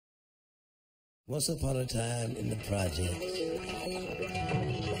Once upon a time in the project.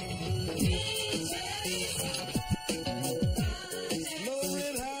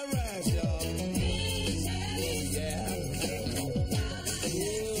 Low-rent high-rise, y'all. Yeah.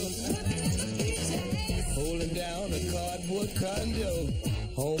 Holding down a cardboard condo,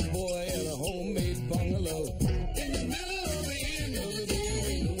 homeboy and a homemade bungalow. In the middle of the end of the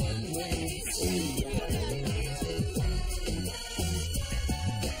day, in the one-way street.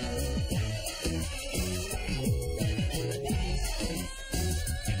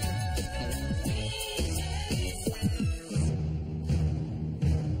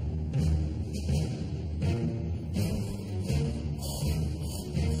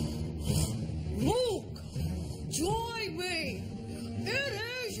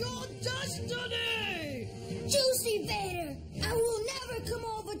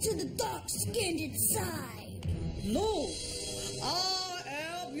 To the dark-skinned side. No, I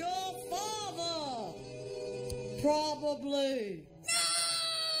am your father. Probably.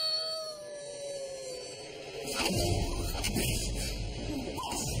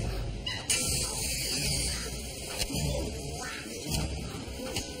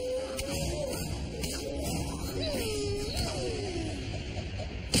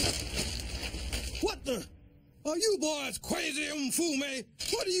 What the? Are you boys crazy, Mfume?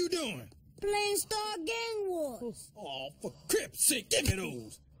 What are you doing? Playing Star Gang Wars. Oh, for crip's sake, give me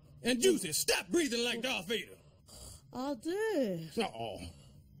those. And Juicy, stop breathing like Darth Vader. I did. Uh-oh.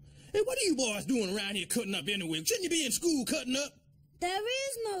 Hey, what are you boys doing around here cutting up anyway? Shouldn't you be in school cutting up? There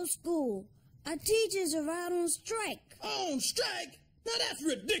is no school. Our teachers are out on strike. On strike? Now that's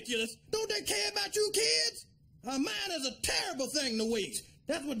ridiculous. Don't they care about you kids? A mind is a terrible thing to waste.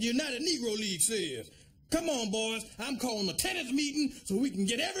 That's what the United Negro League says. Come on, boys. I'm calling a tenants meeting so we can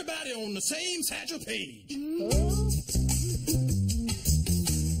get everybody on the same satchel page.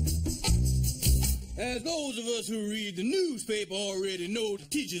 As those of us who read the newspaper already know, the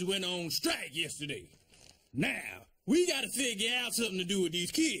teachers went on strike yesterday. Now, we got to figure out something to do with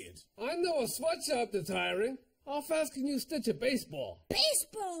these kids. I know a sweatshop that's hiring. How fast can you stitch a baseball?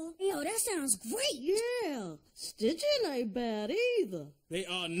 Baseball? Yo, that sounds great. Yeah, stitching ain't bad either. They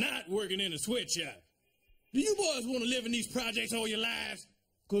are not working in a sweatshop. Do you boys want to live in these projects all your lives?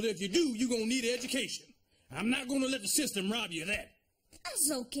 Because if you do, you're going to need education. I'm not going to let the system rob you of that.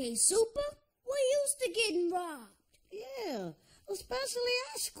 That's okay, Super. We're used to getting robbed. Yeah, especially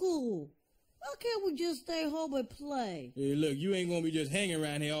at school. Why can't we just stay home and play? Hey, look, you ain't going to be just hanging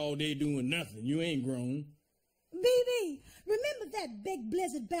around here all day doing nothing. You ain't grown. BB, remember that big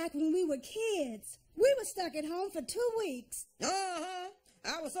blizzard back when we were kids? We were stuck at home for 2 weeks. Uh-huh.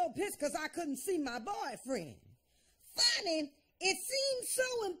 I was so pissed because I couldn't see my boyfriend. Funny, it seemed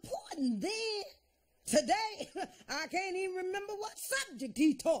so important then. Today, I can't even remember what subject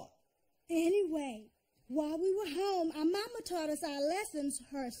he taught. Anyway, while we were home, our mama taught us our lessons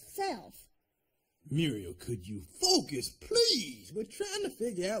herself. Muriel, could you focus, please? We're trying to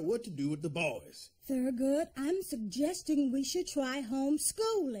figure out what to do with the boys. Thurgood, I'm suggesting we should try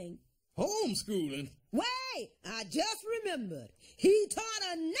homeschooling. Homeschooling? Wait, I just remembered. He taught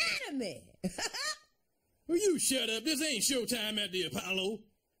anatomy. Will you shut up? This ain't showtime at the Apollo.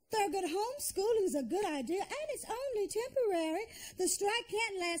 Thurgood, homeschooling's a good idea, and it's only temporary. The strike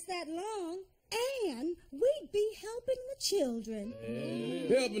can't last that long. And we'd be helping the children.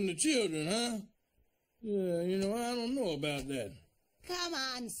 Helping the children, huh? Yeah, you know, I don't know about that. Come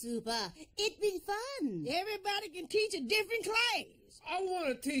on, Super. It'd be fun. Everybody can teach a different class. I want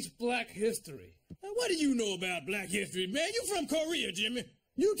to teach black history. Now, what do you know about black history, man? You from Korea, Jimmy.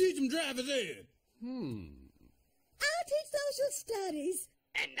 You teach them driver's ed. I'll teach social studies.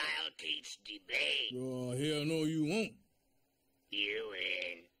 And I'll teach debate. Oh, hell no, you won't. You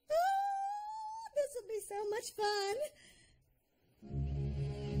win. Oh, this will be so much fun.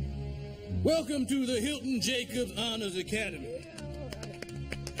 Welcome to the Hilton Jacobs Honors Academy.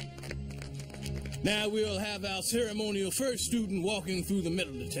 Now we'll have our ceremonial first student walking through the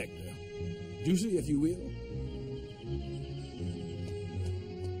metal detector. Juicy, if you will.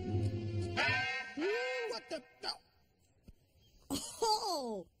 What the?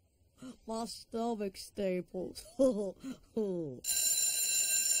 Oh, my stomach staples.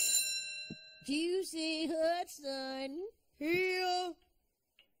 Juicy Hudson. Here.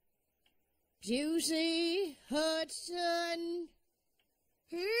 Juicy Hudson.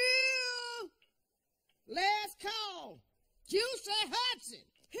 Here. Last call. Juicy Hudson.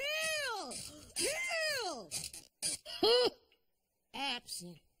 Here.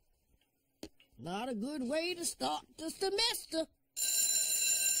 Absent. Not a good way to start the semester.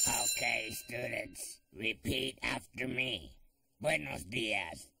 Okay, students, repeat after me. Buenos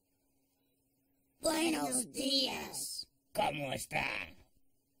dias. Buenos dias. ¿Cómo está?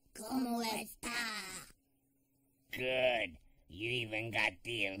 ¿Cómo está? Good. You even got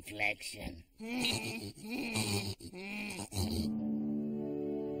the inflection.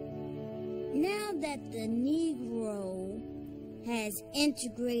 Now that the Negro has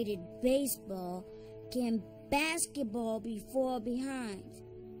integrated baseball, can basketball be far behind?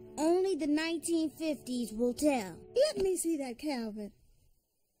 Only the 1950s will tell. Let me see that, Calvin.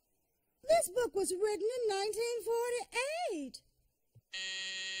 This book was written in 1948.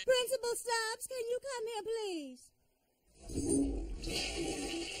 Principal Stubbs, can you come here, please?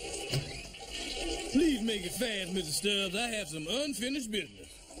 Please make it fast, Mrs. Stubbs. I have some unfinished business.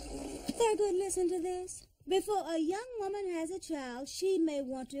 Thurgood, listen to this. Before a young woman has a child, she may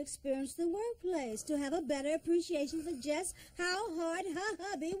want to experience the workplace to have a better appreciation for just how hard her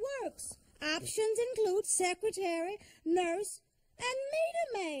hubby works. Options include secretary, nurse, and meter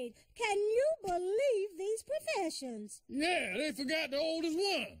maid. Can you believe these professions? Yeah, they forgot the oldest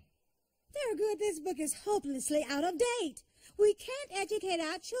one. Thurgood, this book is hopelessly out of date. We can't educate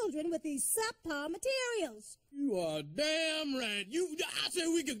our children with these subpar materials. You are damn right. I said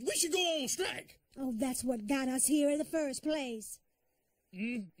we should go on strike. Oh, that's what got us here in the first place.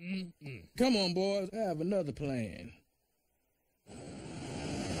 Come on, boys. I have another plan.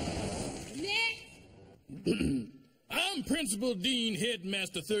 I'm Principal Dean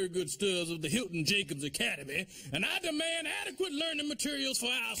Headmaster Thurgood Stubbs of the Hilton Jacobs Academy, and I demand adequate learning materials for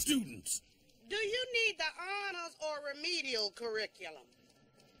our students. Do you need the honors or remedial curriculum?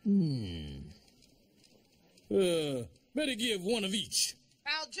 Better give one of each.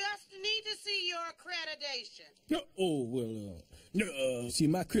 I'll just need to see your accreditation. See,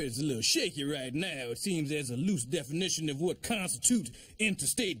 my credit's a little shaky right now. It seems there's a loose definition of what constitutes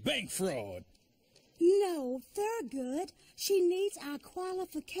interstate bank fraud. No, Thurgood. She needs our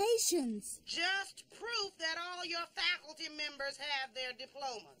qualifications. Just proof that all your faculty members have their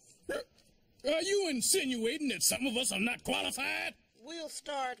diplomas. Are you insinuating that some of us are not qualified? We'll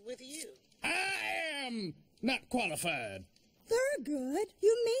start with you. I am not qualified. Thurgood,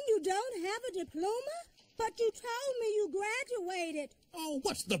 you mean you don't have a diploma? But you told me you graduated. Oh,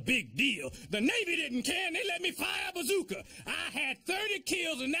 what's the big deal? The Navy didn't care and they let me fire a bazooka. I had 30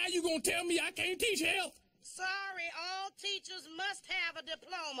 kills and now you gonna tell me I can't teach health? Sorry, all teachers must have a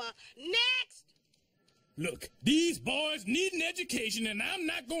diploma. Next! Look, these boys need an education and I'm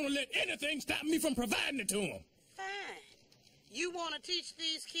not gonna let anything stop me from providing it to them. Fine. You want to teach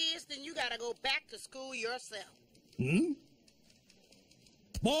these kids, then you gotta go back to school yourself.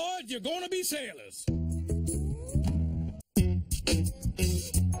 Boys, you're gonna be sailors.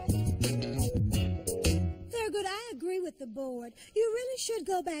 Thurgood, I agree with the board. You really should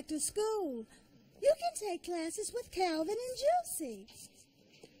go back to school. You can take classes with Calvin and Juicy.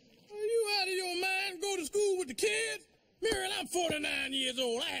 Are you out of your mind? Go to school with the kids? Muriel, I'm 49 years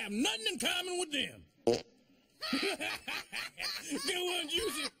old. I have nothing in common with them. Get one,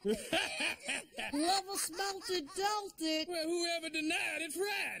 Juicy. Whoever smelt it, dealt it. Well, whoever denied it,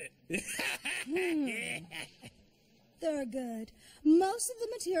 fried it. Thurgood, most of the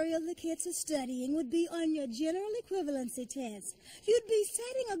material the kids are studying would be on your general equivalency test. You'd be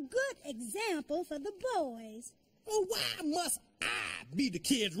setting a good example for the boys. Oh, why must I be the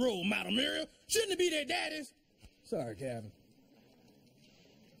kids' role model, Muriel? Shouldn't it be their daddies? Sorry, Calvin.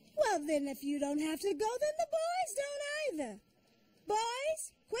 Well, then if you don't have to go, then the boys don't either.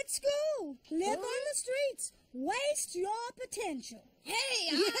 Boys, quit school. Live on the streets. Waste your potential.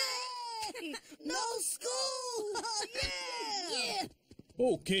 Hey, no school! Oh, yeah!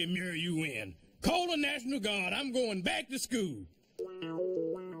 Okay, Muriel, you win. Call the National Guard. I'm going back to school.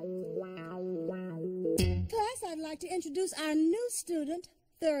 Class, I'd like to introduce our new student,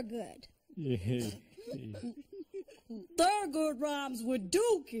 Thurgood. Thurgood rhymes with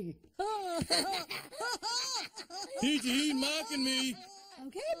Dookie. Teacher, he's mocking me.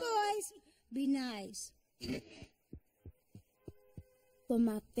 Okay, boys, be nice. For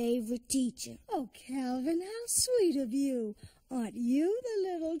my favorite teacher. Oh, Calvin, how sweet of you. Aren't you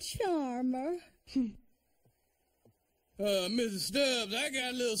the little charmer? Mrs. Stubbs, I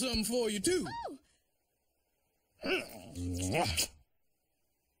got a little something for you, too.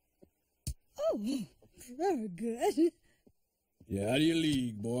 Oh, very good. You're out of your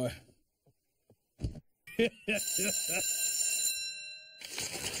league, boy.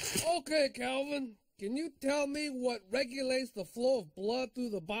 Okay, Calvin, can you tell me what regulates the flow of blood through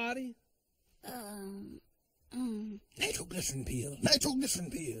the body? Nitroglycerin pill. Nitroglycerin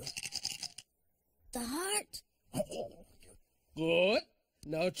pill. The heart? Good.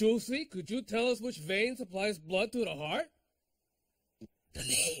 Now, Juicy, could you tell us which vein supplies blood to the heart? The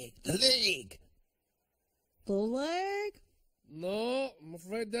leg. The leg. The leg? No, I'm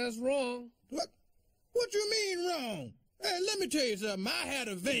afraid that's wrong. What you mean wrong? Hey, let me tell you something. I had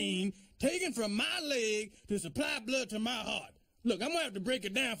a vein taken from my leg to supply blood to my heart. Look, I'm going to have to break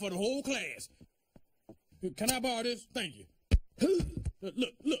it down for the whole class. Can I borrow this? Thank you.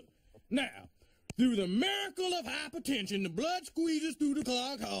 Look. Now, through the miracle of hypertension, the blood squeezes through the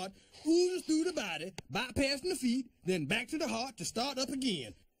clogged heart, oozes through the body, bypassing the feet, then back to the heart to start up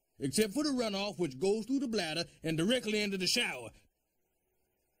again. Except for the runoff, which goes through the bladder and directly into the shower.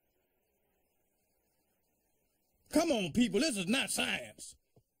 Come on, people, this is not science.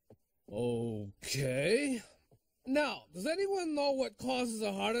 Okay. Now, does anyone know what causes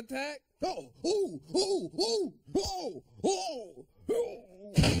a heart attack? No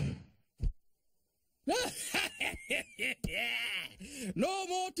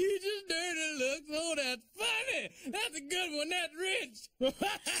more teachers, dirty looks. Oh, that's funny. That's a good one. That's rich.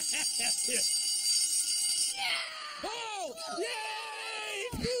 Oh, yay!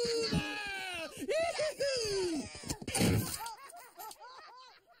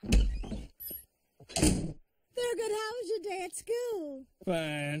 Thurgood, how was your day at school?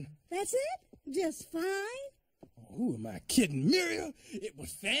 Fine. That's it? Just fine? Who am I kidding, Muriel? It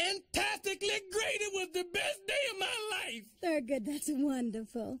was fantastically great. It was the best day of my life. Thurgood, that's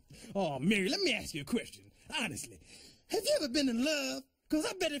wonderful. Oh, Mary, let me ask you a question. Honestly, have you ever been in love? Because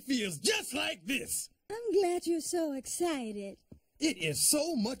I bet it feels just like this. I'm glad you're so excited. It is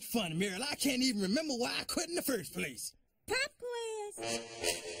so much fun, Muriel. I can't even remember why I quit in the first place. Pop quiz.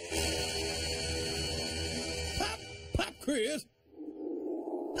 Pop quiz?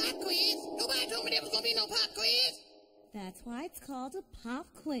 Pop quiz? Nobody told me there was going to be no pop quiz. That's why it's called a pop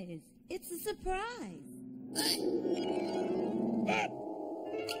quiz. It's a surprise. What?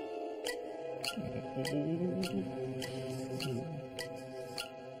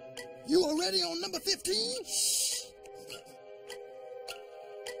 You already on number 15? Shh.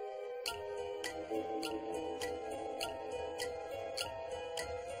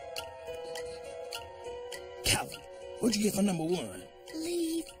 Calvin, what'd you get for number 1?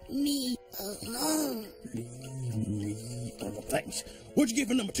 Leave me alone. Leave me alone. Thanks. What'd you get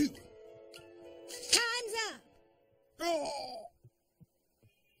for number 2? Time's up. Oh.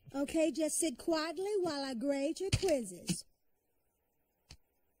 Okay, just sit quietly while I grade your quizzes.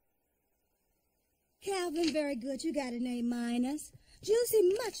 Calvin, very good. You got an A-.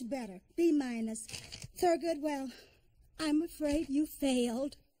 Juicy, much better. B-. Thurgood, well, I'm afraid you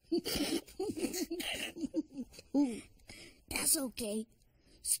failed. That's okay.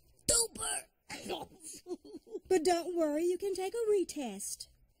 Stupid. But don't worry, you can take a retest.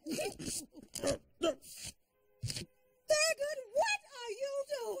 Thurgood, what are you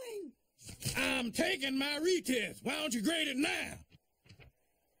doing? I'm taking my retest. Why don't you grade it now?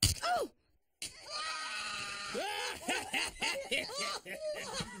 Oh!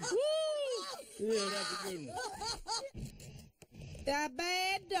 Yeah, that's a good one. The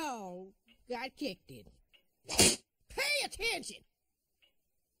bad dog got kicked it. Pay attention.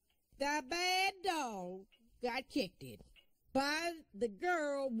 The bad dog got kicked it by the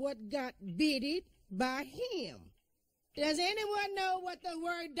girl what got bitted by him. Does anyone know what the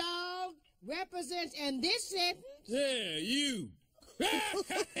word dog represents in this sentence? Yeah, you.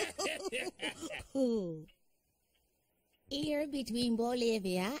 Here between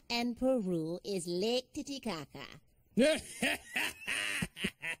Bolivia and Peru is Lake Titicaca.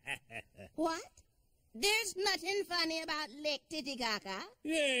 What? There's nothing funny about Lake Titicaca.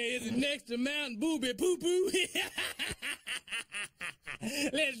 Yeah, is it next to Mount Booby Poo Poo?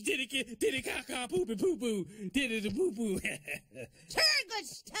 Let's Titicaca Poopy Poo Poo. Titty Poo Poo. Turgood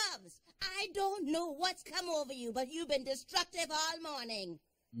Stubbs, I don't know what's come over you, but you've been destructive all morning.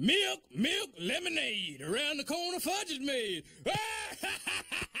 Milk, lemonade. Around the corner, fudge is made.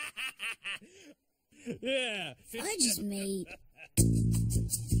 Yeah. Fudge is made.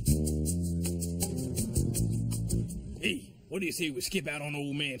 Hey, what do you say we skip out on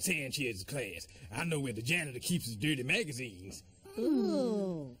old man Sanchez's class? I know where the janitor keeps his dirty magazines.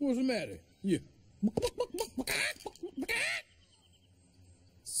 Ooh. What's the matter? Yeah.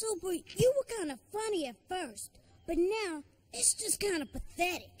 Super, you were kind of funny at first, but now it's just kind of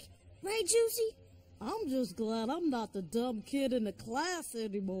pathetic. Right, Juicy? I'm just glad I'm not the dumb kid in the class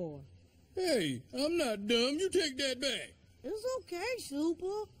anymore. Hey, I'm not dumb. You take that back. It's okay,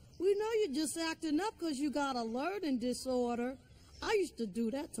 Super. We know you're just acting up because you got a learning disorder. I used to do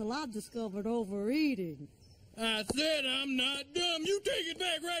that till I discovered overeating. I said I'm not dumb. You take it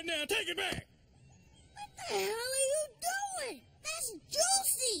back right now. Take it back. What the hell are you doing? That's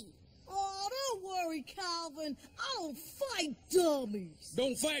Juicy. Oh, don't worry, Calvin. I don't fight dummies.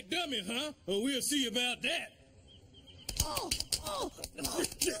 Don't fight dummies, huh? Well, we'll see about that. Oh, that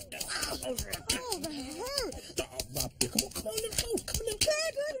hurt. Come on, let's go.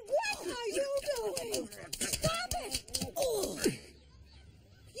 Thurgood, what are you doing? Stop it. Oh.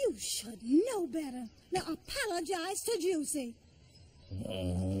 You should know better. Now apologize to Juicy.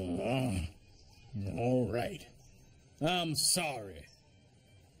 All right. I'm sorry.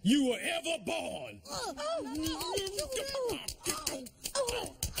 You were ever born.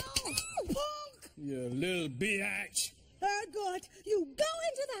 You little biatch. Thurgood, you go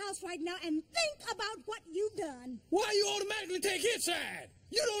into the house right now and think about what you've done. Why you automatically take his side?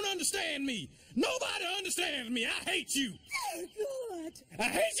 You don't understand me. Nobody understands me. I hate you. Thurgood. I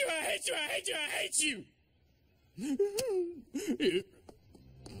hate you, I hate you, I hate you, I hate you.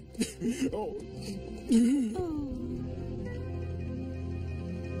 Oh.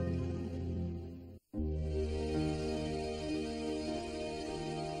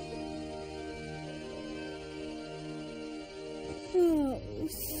 Oh,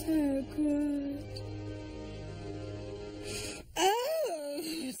 Thurgood. Oh,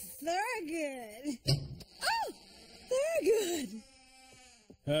 Thurgood. Oh, Thurgood.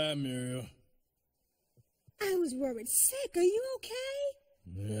 Hi, Muriel. I was worried sick. Are you okay?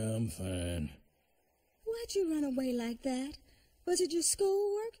 Yeah, I'm fine. Why'd you run away like that? Was it your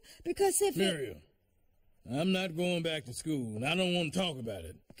schoolwork? Because if Muriel, I'm not going back to school, and I don't want to talk about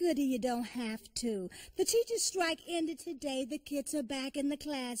it. Goody, you don't have to. The teacher's strike ended today. The kids are back in the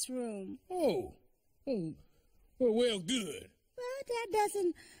classroom. Oh, well, good. But that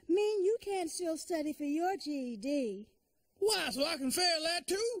doesn't mean you can't still study for your GED. Why, so I can fail that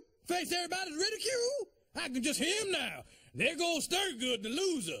too? Face everybody's ridicule? I can just hear him now. There goes Thurgood, the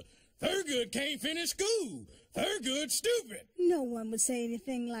loser. Thurgood can't finish school. Thurgood's stupid. No one would say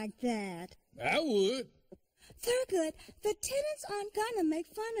anything like that. I would. Thurgood, the tenants aren't gonna make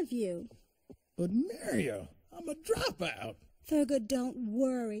fun of you. But Muriel, I'm a dropout. Thurgood, don't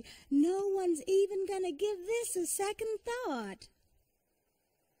worry. No one's even gonna give this a second thought.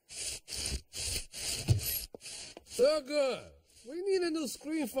 Thurgood, we need a new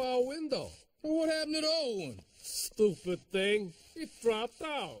screen for our window. What happened to the old one? Stupid thing. It dropped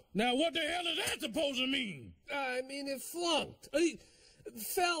out. Now what the hell is that supposed to mean? I mean, it flunked. It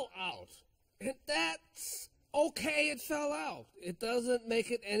fell out. And that's okay, it fell out. It doesn't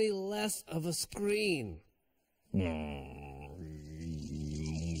make it any less of a screen. Maybe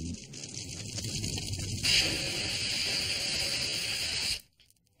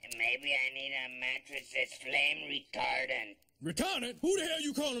I need a mattress that's flame retardant. Retardant? Who the hell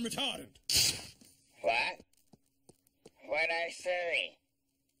you calling retardant? What? What'd I say?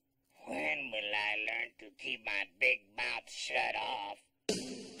 When will I learn to keep my big mouth shut off?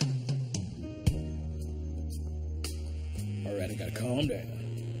 All right, I gotta calm down.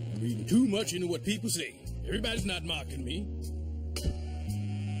 I'm reading too much into what people say. Everybody's not mocking me.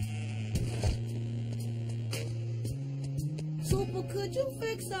 Super, could you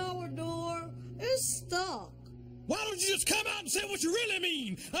fix our door? It's stuck. Why don't you just come out and say what you really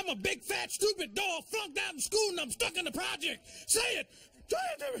mean? I'm a big, fat, stupid dog flunked out in school and I'm stuck in the project. Say it! Say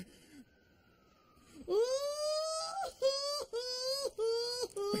it to me!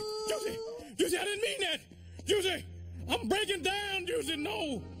 Juicy, I didn't mean that! Juicy, I'm breaking down, Juicy,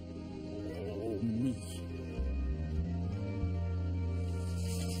 no! Oh, me.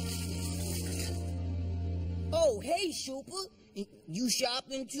 Oh, hey, Super. You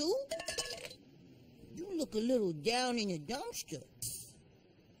shopping too? You look a little down in the dumpster.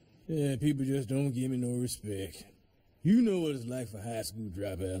 Yeah, people just don't give me no respect. You know what it's like for high school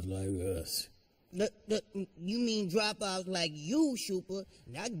dropouts like us. You mean dropouts like you, Super?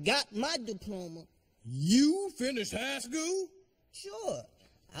 I got my diploma. You finished high school? Sure.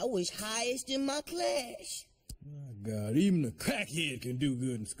 I was highest in my class. My God, even a crackhead can do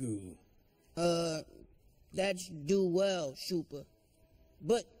good in school. That's do well, Super.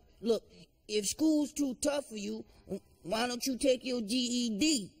 But, look, if school's too tough for you, why don't you take your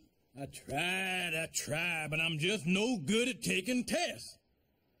GED? I tried, but I'm just no good at taking tests.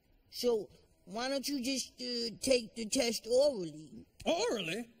 So, why don't you just take the test orally?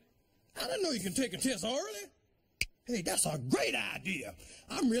 Orally? I didn't know you can take a test orally. Hey, that's a great idea.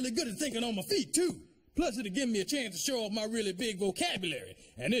 I'm really good at thinking on my feet, too. Plus, it'll give me a chance to show off my really big vocabulary.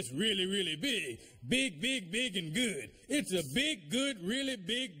 And it's really, really big. Big, big, big, and good. It's a big, good, really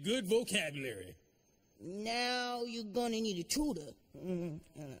big, good vocabulary. Now you're gonna need a tutor.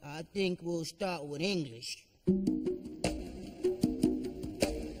 I think we'll start with English.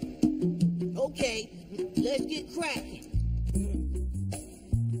 Okay, let's get cracking.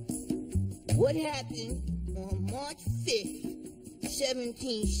 What happened on March 5th,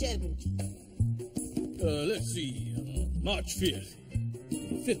 1770? Let's see. March 5th.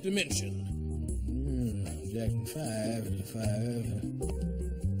 Fifth dimension. Jackson 5 is 5.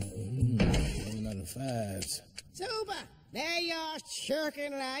 Another 5s. Super, there you are,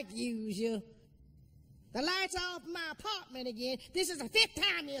 shirking like usual. The lights off my apartment again. This is the 5th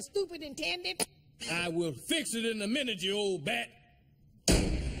time, you stupid intendant. I will fix it in a minute, you old bat.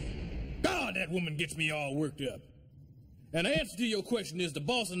 God, that woman gets me all worked up. And the answer to your question is the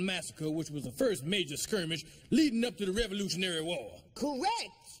Boston Massacre, which was the first major skirmish leading up to the Revolutionary War.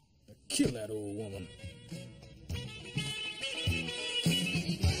 Correct. Kill that old woman.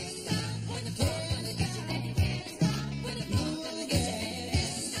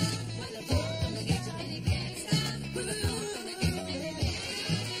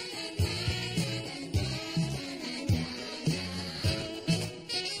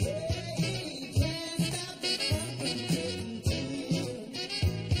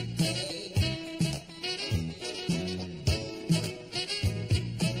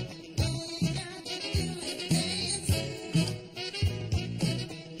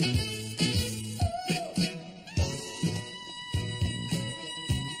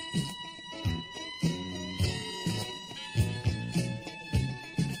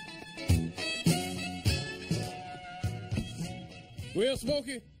 Well,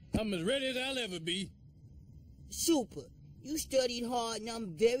 Smokey, I'm as ready as I'll ever be. Super. You studied hard, and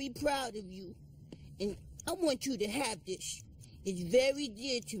I'm very proud of you. And I want you to have this. It's very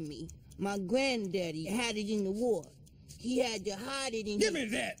dear to me. My granddaddy had it in the war. He had to hide it in Give me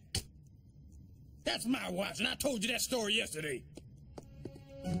that! That's my watch, and I told you that story yesterday.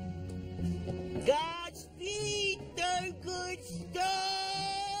 Godspeed, Thurgood Stubbs!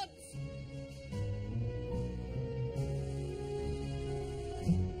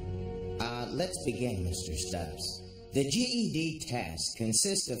 Let's begin, Mr. Stubbs. The GED test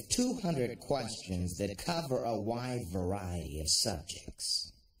consists of 200 questions that cover a wide variety of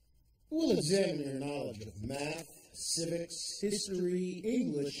subjects. We'll examine your knowledge of math, civics, history,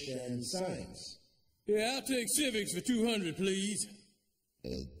 English, and science. Yeah, I'll take civics for 200, please.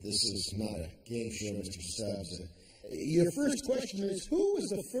 This is not a game show, Mr. Stubbs. Your first question is, who was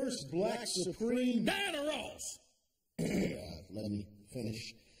the first black supreme... Diana Ross! Let me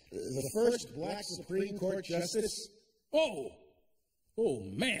finish. The first black Supreme Court justice? Oh,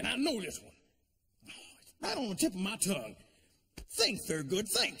 man, I know this one. It's right on the tip of my tongue. Think, Thurgood,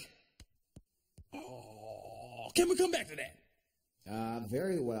 think. Oh, can we come back to that?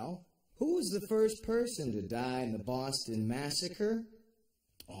 Very well. Who was the first person to die in the Boston Massacre?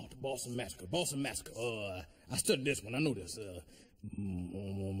 Oh, the Boston Massacre. I studied this one. I know this.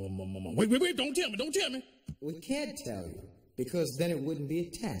 Wait, don't tell me. We can't tell you, because then it wouldn't be a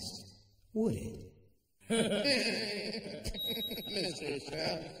test, would it? Mr.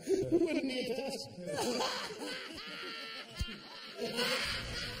 Stubbs, it wouldn't be a test.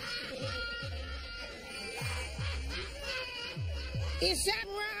 Is something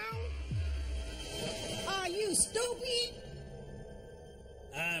wrong? Are you stupid?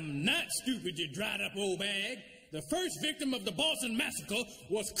 I'm not stupid, you dried up old bag. The first victim of the Boston Massacre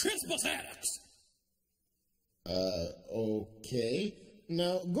was Crispus Attucks. Okay.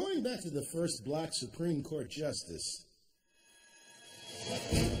 Now, going back to the first black Supreme Court justice.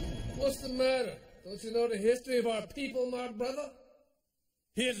 What's the matter? Don't you know the history of our people, my brother?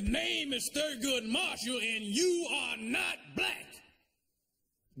 His name is Thurgood Marshall, and you are not black.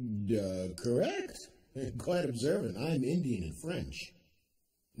 Correct. Quite observant. I'm Indian and French.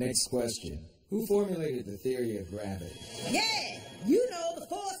 Next question. Who formulated the theory of gravity? Yeah, you know, the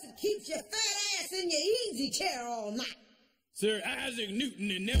force that keeps your fat ass in your easy chair all night. Sir Isaac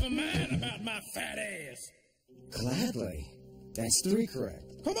Newton, and never mind about my fat ass. Gladly. That's 3 correct.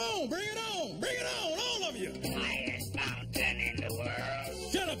 Come on, bring it on, all of you. Highest mountain in the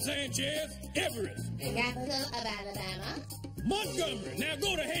world. Shut up, Sanchez. Everest. The capital of Alabama. Montgomery. Now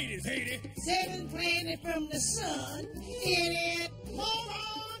go to Hades, Haiti. 7th planet from the sun. Idiot.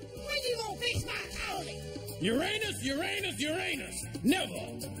 Moron. When you gonna fix my colony? Uranus. Never.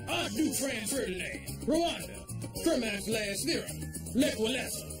 Ardu Fran Ferdinand. Rwanda. Fermat/Theorem.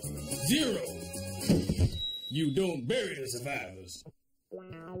 L'Equilessa. 0. You don't bury the survivors. My,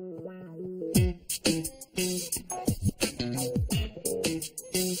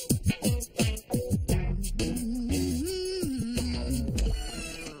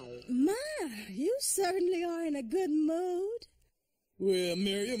 you certainly are in a good mood. Well,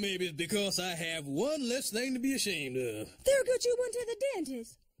 Miriam, maybe it's because I have one less thing to be ashamed of. Thurgood, you went to the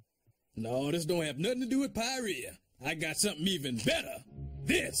dentist. No, this don't have nothing to do with pyorrhea. I got something even better.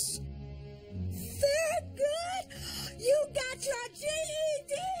 This. Thurgood, you got your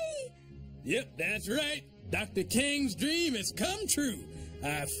GED. Yep, that's right. Dr. King's dream has come true.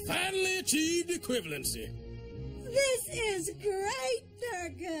 I finally achieved equivalency. This is great,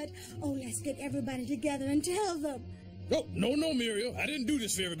 Thurgood. Oh, let's get everybody together and tell them. Oh, no, Muriel. I didn't do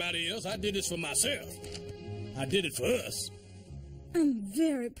this for everybody else. I did this for myself. I did it for us. I'm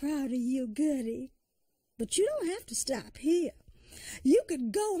very proud of you, Goody. But you don't have to stop here. You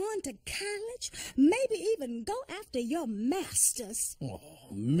could go on to college, maybe even go after your master's. Oh,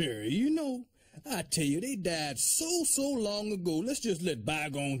 Mary, you know, I tell you, they died so long ago. Let's just let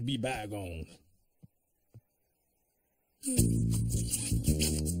bygones be bygones.